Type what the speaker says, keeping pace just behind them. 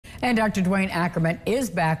And Dr. Dwayne Ackerman is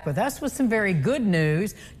back with us with some very good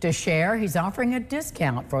news to share. He's offering a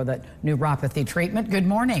discount for the neuropathy treatment. Good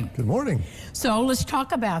morning. Good morning. So let's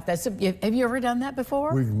talk about that. So have you ever done that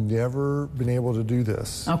before? We've never been able to do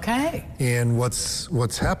this. Okay. And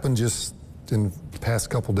what's happened just in the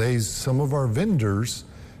past couple days, some of our vendors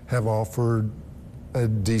have offered a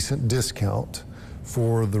decent discount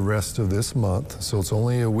for the rest of this month. So it's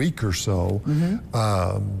only a week or so.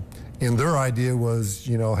 And their idea was,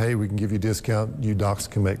 you know, hey, we can give you a discount, you docs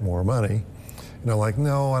can make more money. And I'm like,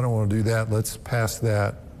 no, I don't want to do that. Let's pass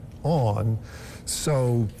that on.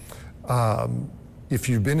 So if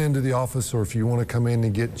you've been into the office or if you want to come in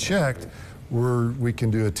and get checked, we can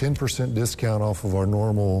do a 10% discount off of our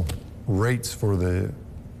normal rates for the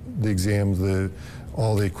exams,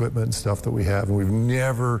 all the equipment and stuff that we have. And we've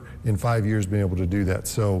never in 5 years been able to do that.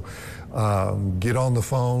 So get on the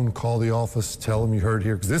phone, call the office, tell them you heard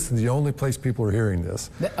here, because this is the only place people are hearing this.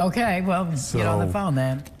 Okay, well, get on the phone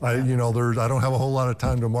then. I don't have a whole lot of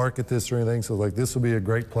time to market this or anything, so like this will be a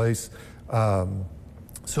great place.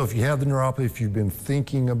 So if you have the neuropathy, if you've been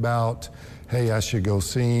thinking about, hey, I should go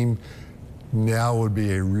see him, now would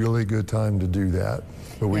be a really good time to do that.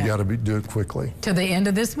 But we got to do it quickly. To the end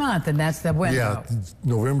of this month, and that's the window. Yeah,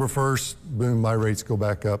 November 1st, boom, my rates go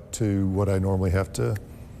back up to what I normally have to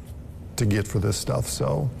get for this stuff.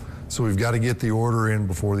 So we've got to get the order in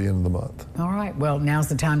before the end of the month. All right, well, now's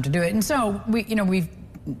the time to do it. And so we've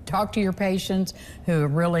talked to your patients who are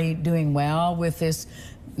really doing well with this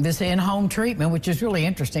in-home treatment, which is really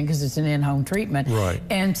interesting because it's an in-home treatment. Right.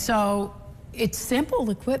 And so it's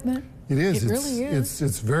simple equipment. It is. It really is.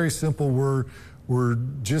 It's very simple. We're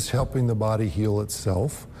just helping the body heal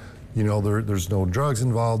itself. You know, there's no drugs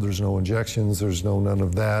involved, there's no injections, there's none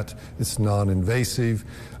of that. It's non-invasive,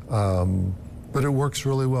 but it works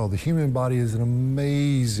really well. The human body is an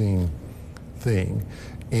amazing thing,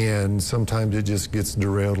 and sometimes it just gets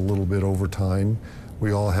derailed a little bit over time.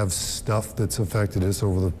 We all have stuff that's affected us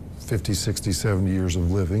over the 50, 60, 70 years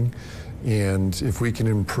of living, and if we can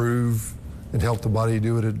improve and help the body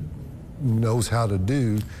do what it knows how to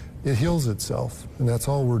do, it heals itself, and that's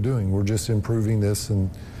all we're doing. We're just improving this and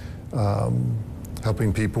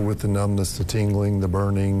helping people with the numbness, the tingling, the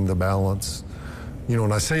burning, the balance. You know,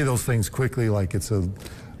 and I say those things quickly like it's a...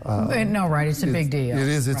 no, right, it's a big deal. It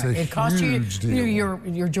is, it's a huge deal. It costs you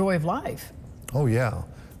your joy of life. Oh, yeah.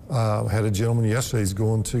 I had a gentleman yesterday, he's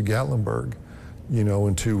going to Gatlinburg, you know,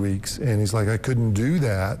 in 2 weeks, and he's like, I couldn't do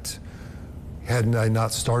that hadn't I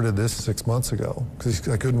not started this 6 months ago, because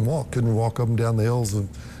I couldn't walk up and down the hills of,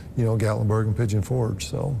 you know, Gatlinburg and Pigeon Forge.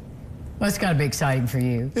 So, well, it's got to be exciting for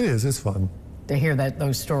you. It is. It's fun to hear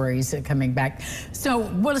those stories coming back. So,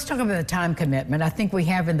 well, let's talk about the time commitment. I think we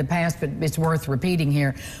have in the past, but it's worth repeating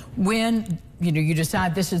here. When you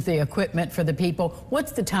decide this is the equipment for the people,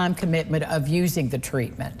 what's the time commitment of using the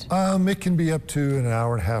treatment? It can be up to an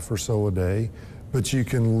hour and a half or so a day, but you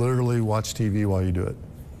can literally watch TV while you do it.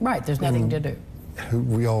 Right. There's nothing to do.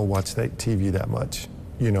 We all watch that TV that much,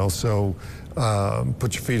 you know. So.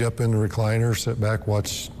 Put your feet up in the recliner, sit back,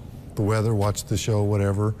 watch the weather, watch the show,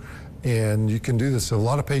 whatever, and you can do this. So a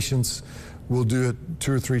lot of patients will do it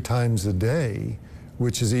 2 or 3 times a day,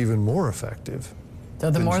 which is even more effective.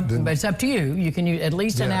 So but it's up to you. You can use at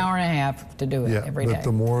least an hour and a half to do it every day. But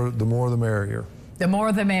the more the merrier. The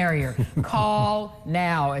more the merrier. Call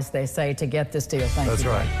now, as they say, to get this deal. Thank you. That's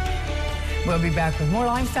right. We'll be back with more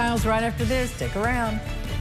Lifestyles right after this. Stick around.